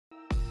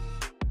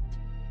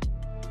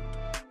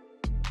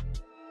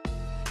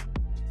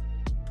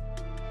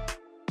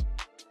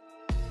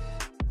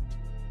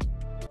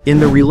In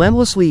the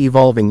relentlessly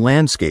evolving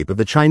landscape of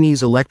the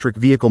Chinese electric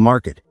vehicle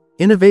market,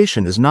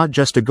 innovation is not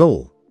just a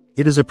goal,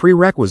 it is a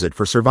prerequisite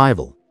for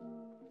survival.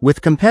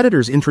 With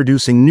competitors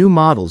introducing new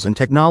models and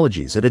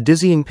technologies at a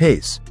dizzying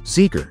pace,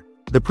 Zeekr,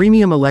 the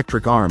premium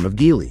electric arm of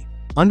Geely,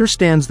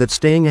 understands that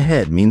staying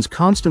ahead means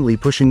constantly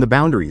pushing the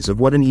boundaries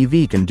of what an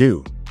EV can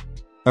do.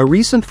 A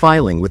recent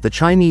filing with the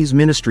Chinese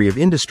Ministry of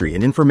Industry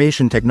and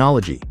Information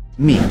Technology,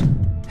 MIT,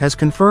 has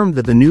confirmed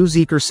that the new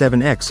Zeekr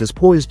 7X is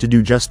poised to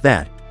do just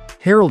that,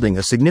 heralding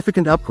a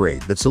significant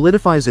upgrade that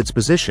solidifies its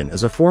position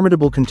as a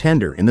formidable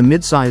contender in the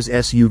midsize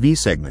SUV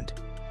segment.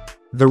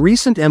 The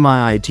recent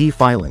MIT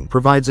filing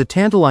provides a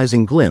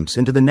tantalizing glimpse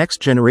into the next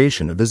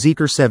generation of the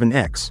Zeekr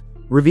 7X,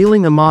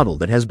 revealing a model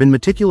that has been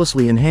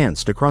meticulously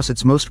enhanced across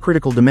its most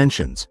critical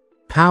dimensions: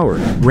 power,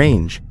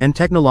 range, and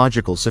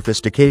technological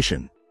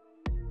sophistication.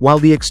 While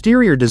the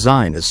exterior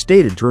design is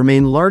stated to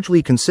remain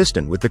largely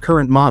consistent with the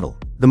current model,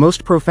 the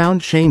most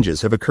profound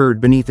changes have occurred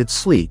beneath its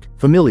sleek,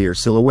 familiar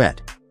silhouette.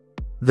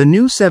 The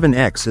new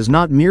 7X is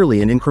not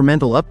merely an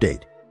incremental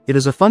update, it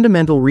is a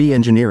fundamental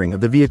re-engineering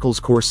of the vehicle's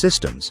core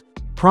systems,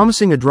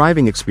 promising a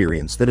driving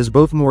experience that is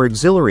both more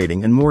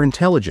exhilarating and more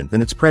intelligent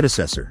than its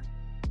predecessor.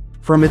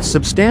 From its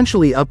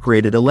substantially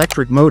upgraded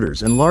electric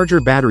motors and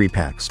larger battery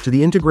packs to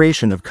the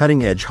integration of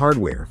cutting-edge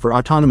hardware for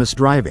autonomous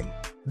driving,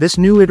 this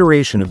new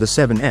iteration of the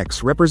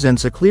 7X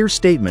represents a clear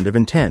statement of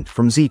intent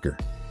from Zeekr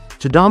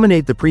to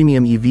dominate the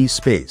premium EV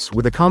space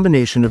with a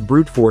combination of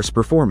brute force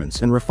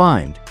performance and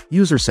refined,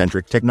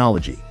 user-centric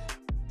technology.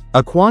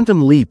 A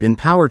quantum leap in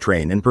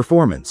powertrain and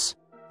performance.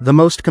 The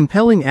most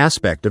compelling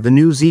aspect of the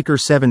new Zeekr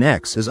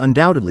 7X is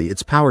undoubtedly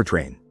its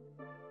powertrain.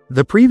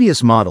 The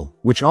previous model,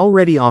 which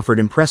already offered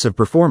impressive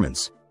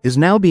performance, is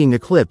now being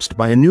eclipsed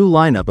by a new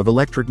lineup of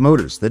electric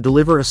motors that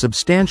deliver a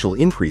substantial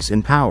increase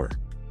in power.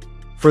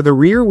 For the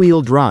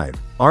rear-wheel drive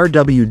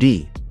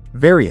 (RWD)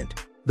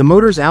 variant, the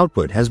motor's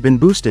output has been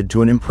boosted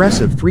to an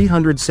impressive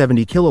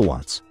 370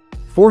 kilowatts,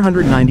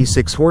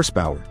 496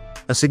 horsepower,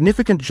 a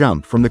significant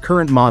jump from the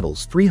current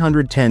model's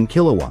 310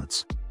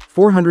 kilowatts,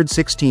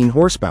 416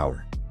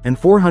 horsepower, and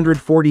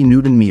 440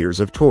 newton-meters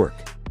of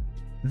torque.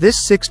 This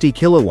 60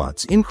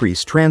 kilowatts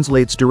increase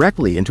translates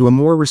directly into a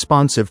more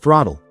responsive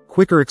throttle,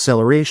 quicker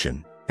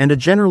acceleration, and a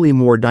generally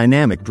more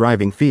dynamic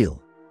driving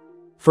feel.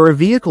 For a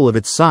vehicle of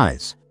its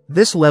size,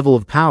 this level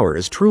of power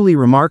is truly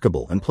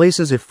remarkable and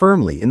places it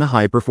firmly in the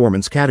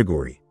high-performance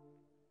category.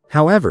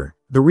 However,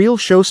 the real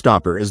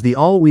showstopper is the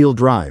all-wheel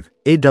drive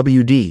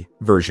 (AWD)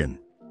 version.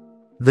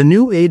 The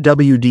new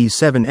AWD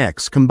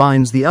 7X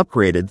combines the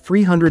upgraded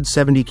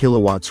 370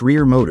 kilowatts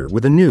rear motor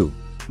with a new,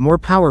 more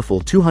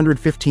powerful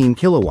 215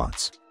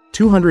 kilowatts,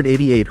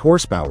 288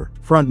 horsepower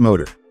front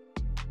motor.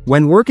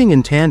 When working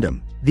in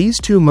tandem, these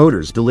two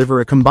motors deliver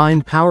a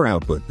combined power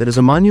output that is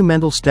a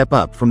monumental step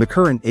up from the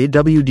current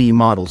AWD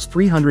model's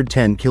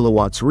 310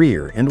 kilowatts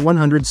rear and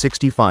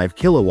 165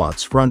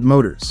 kilowatts front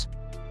motors.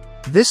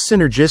 This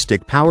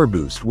synergistic power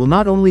boost will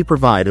not only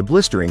provide a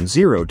blistering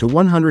 0 to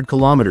 100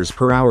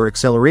 km/h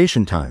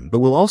acceleration time but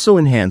will also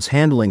enhance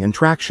handling and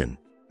traction,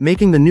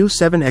 making the new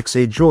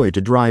 7X a joy to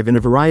drive in a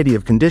variety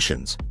of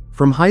conditions,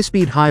 from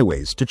high-speed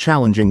highways to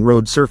challenging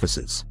road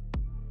surfaces.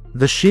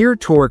 The sheer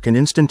torque and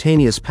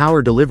instantaneous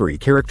power delivery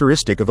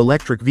characteristic of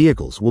electric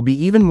vehicles will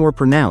be even more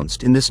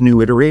pronounced in this new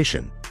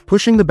iteration,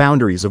 pushing the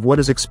boundaries of what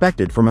is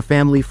expected from a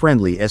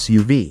family-friendly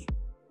SUV.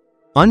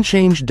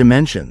 Unchanged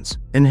dimensions,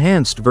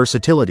 enhanced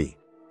versatility.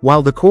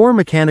 While the core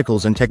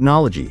mechanicals and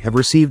technology have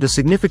received a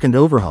significant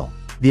overhaul,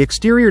 the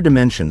exterior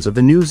dimensions of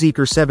the new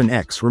Zeekr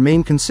 7X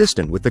remain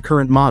consistent with the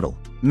current model,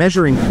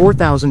 measuring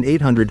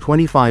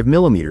 4,825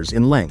 mm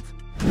in length,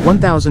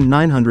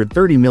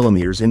 1,930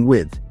 mm in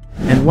width,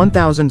 and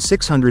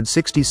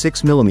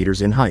 1,666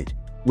 mm in height,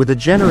 with a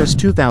generous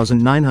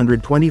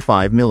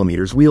 2,925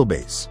 mm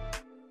wheelbase.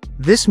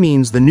 This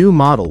means the new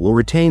model will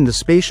retain the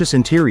spacious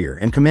interior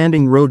and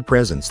commanding road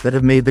presence that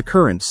have made the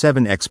current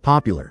 7X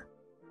popular.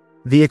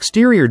 The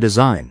exterior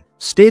design,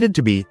 stated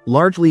to be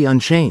largely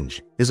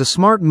unchanged, is a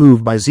smart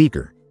move by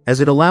Zeekr, as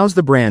it allows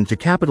the brand to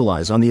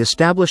capitalize on the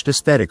established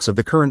aesthetics of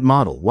the current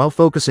model while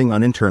focusing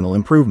on internal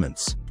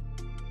improvements.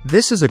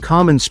 This is a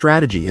common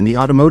strategy in the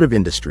automotive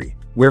industry,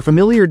 where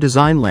familiar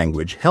design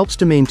language helps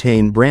to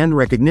maintain brand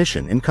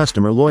recognition and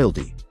customer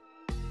loyalty.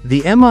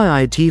 The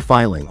MIT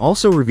filing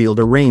also revealed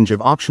a range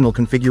of optional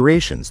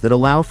configurations that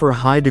allow for a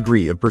high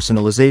degree of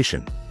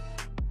personalization.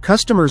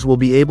 Customers will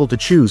be able to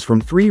choose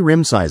from 3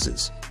 rim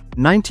sizes,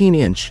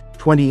 19-inch,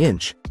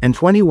 20-inch, and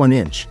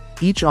 21-inch,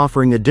 each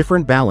offering a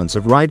different balance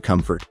of ride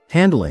comfort,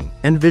 handling,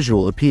 and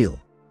visual appeal.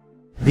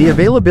 The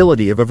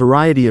availability of a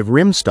variety of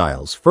rim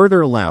styles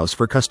further allows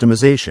for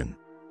customization.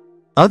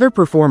 Other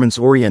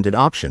performance-oriented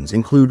options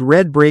include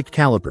red brake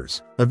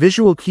calipers, a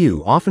visual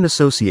cue often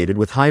associated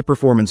with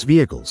high-performance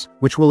vehicles,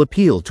 which will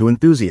appeal to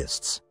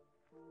enthusiasts.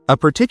 A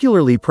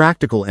particularly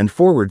practical and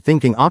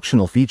forward-thinking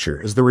optional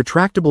feature is the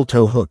retractable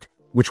tow hook,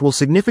 which will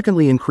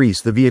significantly increase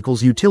the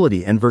vehicle's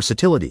utility and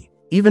versatility,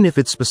 even if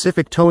its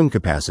specific towing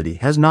capacity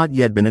has not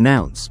yet been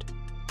announced.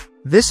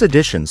 This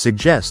addition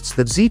suggests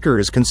that Zeekr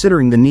is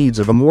considering the needs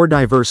of a more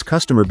diverse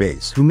customer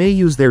base who may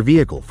use their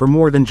vehicle for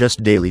more than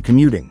just daily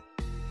commuting.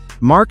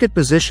 Market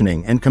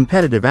positioning and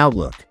competitive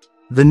outlook.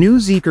 The new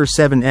Zeekr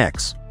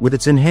 7X, with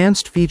its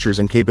enhanced features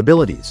and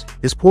capabilities,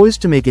 is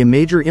poised to make a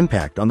major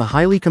impact on the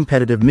highly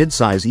competitive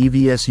midsize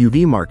EV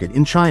SUV market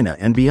in China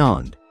and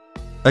beyond.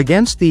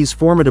 Against these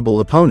formidable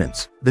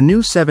opponents, the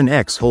new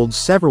 7X holds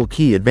several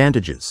key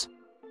advantages.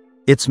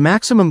 Its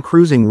maximum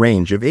cruising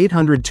range of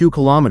 802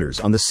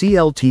 km on the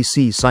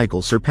CLTC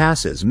cycle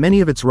surpasses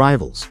many of its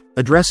rivals,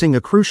 addressing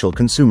a crucial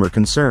consumer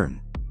concern.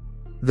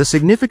 The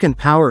significant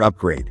power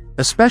upgrade,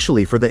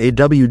 especially for the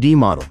AWD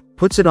model,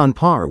 puts it on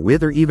par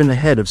with or even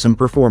ahead of some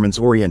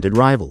performance-oriented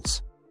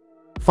rivals.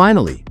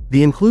 Finally,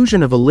 the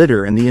inclusion of a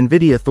lidar and the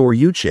NVIDIA Thor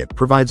U chip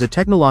provides a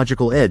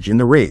technological edge in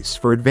the race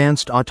for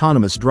advanced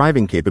autonomous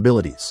driving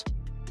capabilities.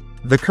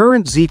 The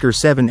current Zeekr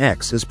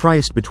 7X is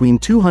priced between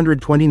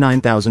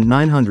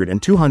 229,900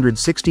 and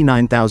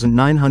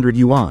 269,900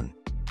 yuan,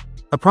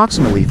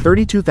 approximately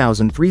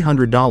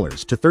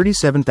 $32,300 to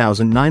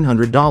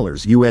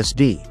 $37,900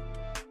 USD.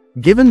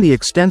 Given the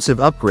extensive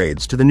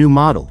upgrades to the new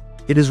model,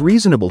 it is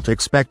reasonable to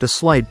expect a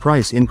slight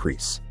price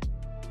increase.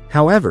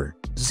 However,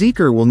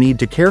 Zeekr will need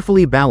to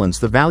carefully balance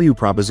the value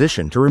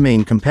proposition to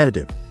remain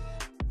competitive.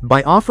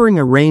 By offering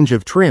a range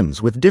of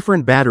trims with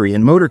different battery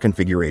and motor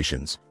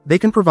configurations, they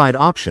can provide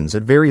options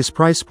at various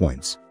price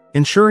points,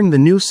 ensuring the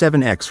new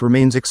 7X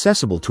remains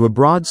accessible to a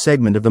broad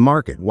segment of the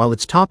market while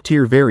its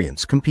top-tier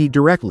variants compete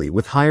directly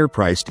with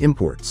higher-priced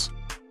imports.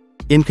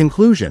 In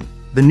conclusion,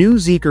 the new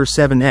Zeekr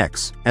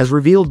 7X, as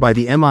revealed by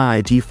the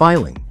MIIT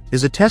filing,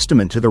 is a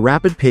testament to the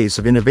rapid pace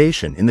of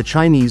innovation in the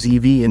Chinese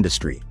EV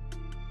industry.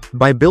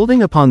 By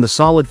building upon the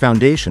solid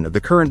foundation of the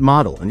current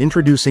model and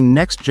introducing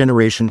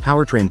next-generation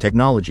powertrain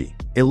technology,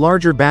 a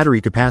larger battery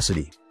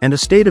capacity, and a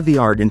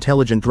state-of-the-art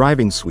intelligent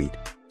driving suite,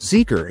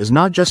 Zeekr is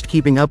not just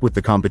keeping up with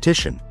the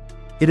competition,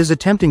 it is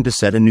attempting to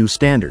set a new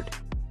standard.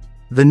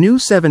 The new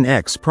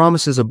 7X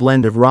promises a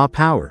blend of raw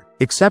power,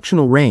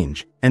 exceptional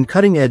range, and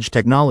cutting-edge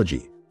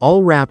technology,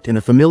 all wrapped in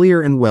a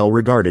familiar and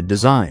well-regarded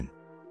design.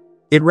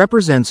 It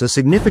represents a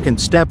significant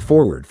step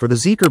forward for the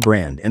Zeekr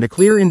brand and a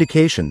clear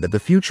indication that the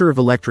future of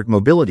electric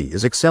mobility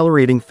is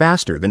accelerating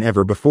faster than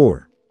ever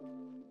before.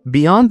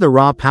 Beyond the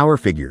raw power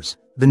figures,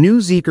 the new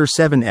Zeekr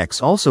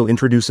 7X also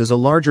introduces a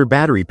larger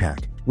battery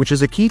pack, which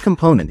is a key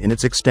component in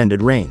its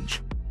extended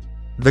range.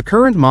 The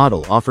current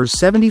model offers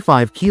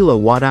 75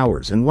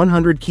 kWh and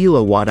 100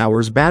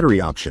 kWh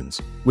battery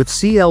options, with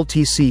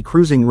CLTC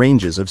cruising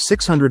ranges of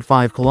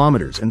 605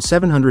 km and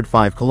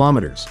 705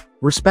 km,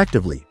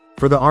 respectively,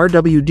 for the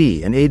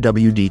RWD and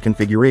AWD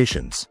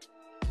configurations.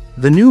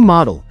 The new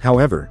model,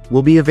 however,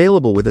 will be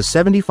available with a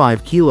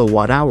 75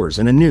 kWh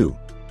and a new,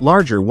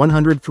 larger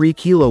 103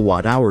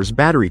 kWh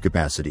battery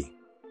capacity.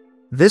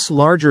 This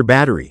larger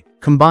battery,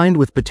 combined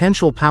with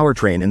potential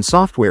powertrain and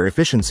software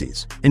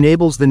efficiencies,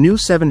 enables the new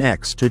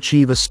 7X to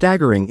achieve a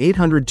staggering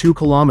 802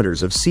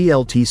 km of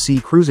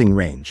CLTC cruising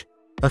range,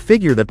 a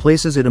figure that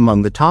places it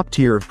among the top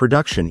tier of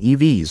production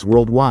EVs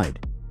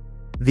worldwide.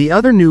 The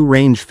other new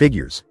range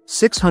figures,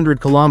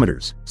 600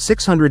 km,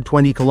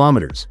 620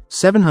 km,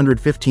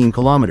 715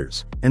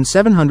 km, and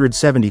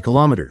 770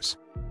 km,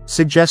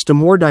 suggest a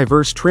more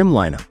diverse trim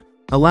lineup,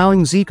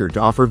 allowing Zeekr to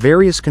offer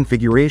various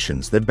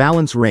configurations that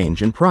balance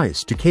range and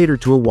price to cater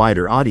to a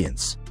wider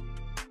audience.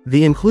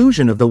 The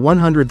inclusion of the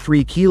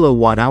 103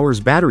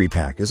 kWh battery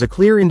pack is a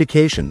clear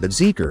indication that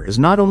Zeekr is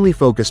not only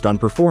focused on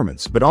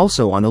performance but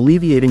also on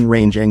alleviating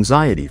range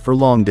anxiety for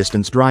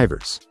long-distance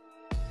drivers.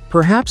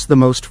 Perhaps the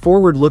most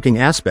forward-looking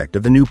aspect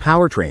of the new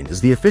powertrain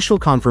is the official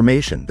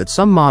confirmation that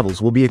some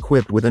models will be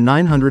equipped with a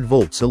 900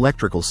 volts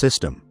electrical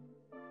system.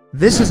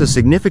 This is a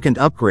significant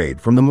upgrade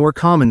from the more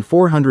common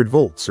 400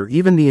 volts or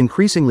even the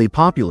increasingly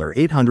popular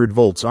 800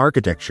 volts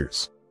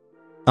architectures.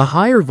 A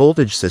higher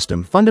voltage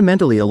system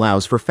fundamentally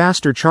allows for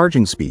faster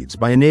charging speeds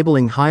by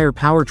enabling higher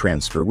power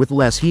transfer with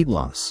less heat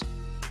loss.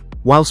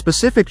 While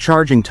specific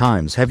charging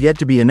times have yet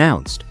to be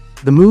announced,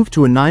 the move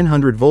to a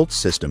 900 volts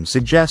system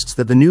suggests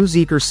that the new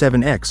Zeekr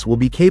 7X will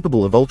be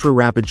capable of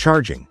ultra-rapid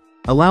charging,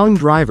 allowing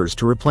drivers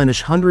to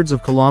replenish hundreds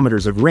of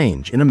kilometers of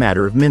range in a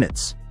matter of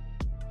minutes.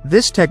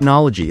 This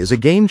technology is a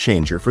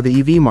game-changer for the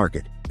EV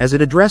market, as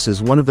it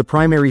addresses one of the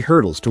primary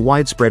hurdles to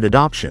widespread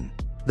adoption: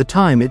 the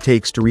time it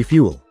takes to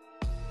refuel.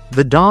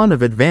 The dawn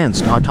of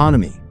advanced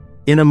autonomy.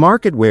 In a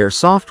market where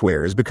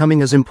software is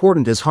becoming as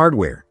important as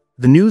hardware,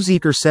 the new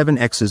Zeekr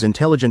 7X's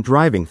intelligent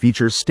driving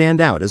features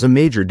stand out as a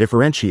major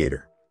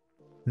differentiator.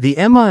 The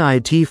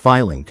MIIT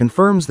filing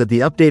confirms that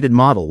the updated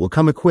model will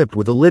come equipped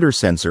with a lidar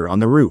sensor on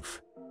the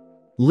roof.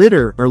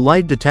 Lidar, or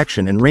light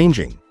detection and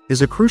ranging,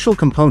 is a crucial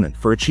component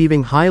for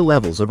achieving high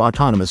levels of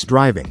autonomous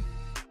driving.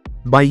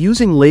 By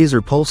using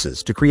laser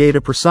pulses to create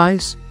a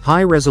precise,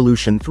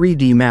 high-resolution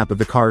 3D map of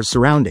the car's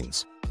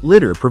surroundings,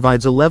 lidar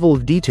provides a level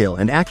of detail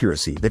and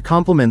accuracy that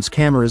complements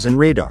cameras and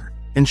radar,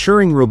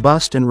 ensuring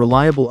robust and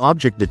reliable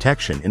object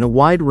detection in a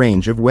wide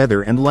range of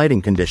weather and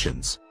lighting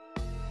conditions.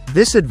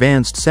 This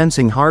advanced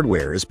sensing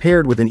hardware is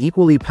paired with an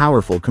equally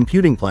powerful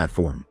computing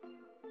platform.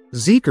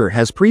 Zeekr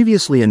has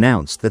previously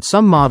announced that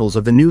some models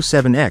of the new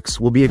 7X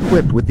will be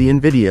equipped with the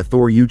NVIDIA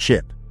Thor U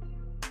chip.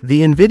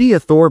 The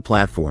NVIDIA Thor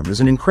platform is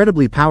an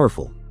incredibly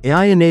powerful,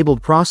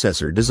 AI-enabled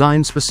processor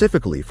designed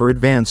specifically for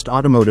advanced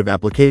automotive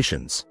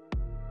applications.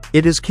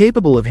 It is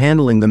capable of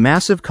handling the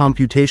massive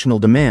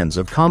computational demands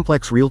of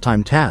complex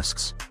real-time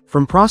tasks,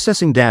 from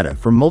processing data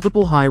from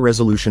multiple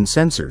high-resolution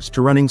sensors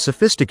to running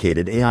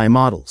sophisticated AI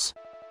models.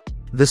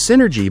 The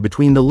synergy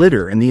between the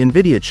lidar and the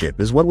NVIDIA chip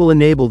is what will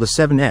enable the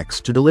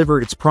 7X to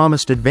deliver its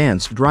promised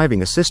advanced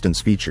driving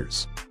assistance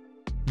features.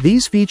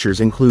 These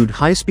features include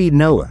high-speed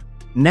NOA,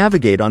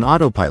 Navigate on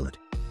Autopilot,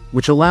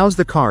 which allows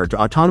the car to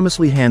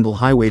autonomously handle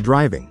highway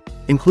driving,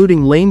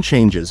 including lane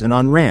changes and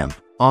on-ramp,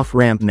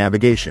 off-ramp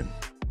navigation.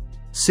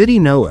 City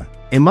NOA,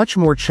 a much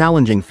more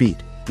challenging feat,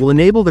 will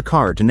enable the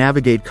car to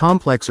navigate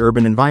complex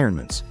urban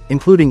environments,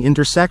 including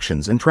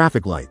intersections and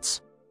traffic lights.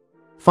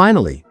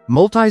 Finally,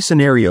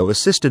 multi-scenario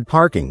assisted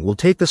parking will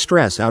take the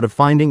stress out of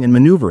finding and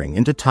maneuvering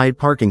into tight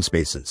parking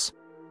spaces.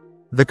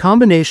 The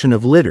combination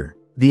of lidar,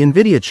 the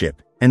NVIDIA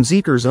chip, and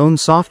Zeekr's own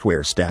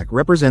software stack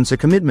represents a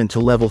commitment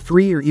to level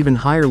 3 or even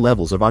higher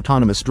levels of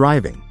autonomous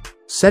driving,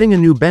 setting a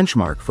new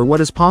benchmark for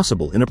what is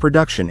possible in a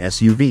production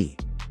SUV.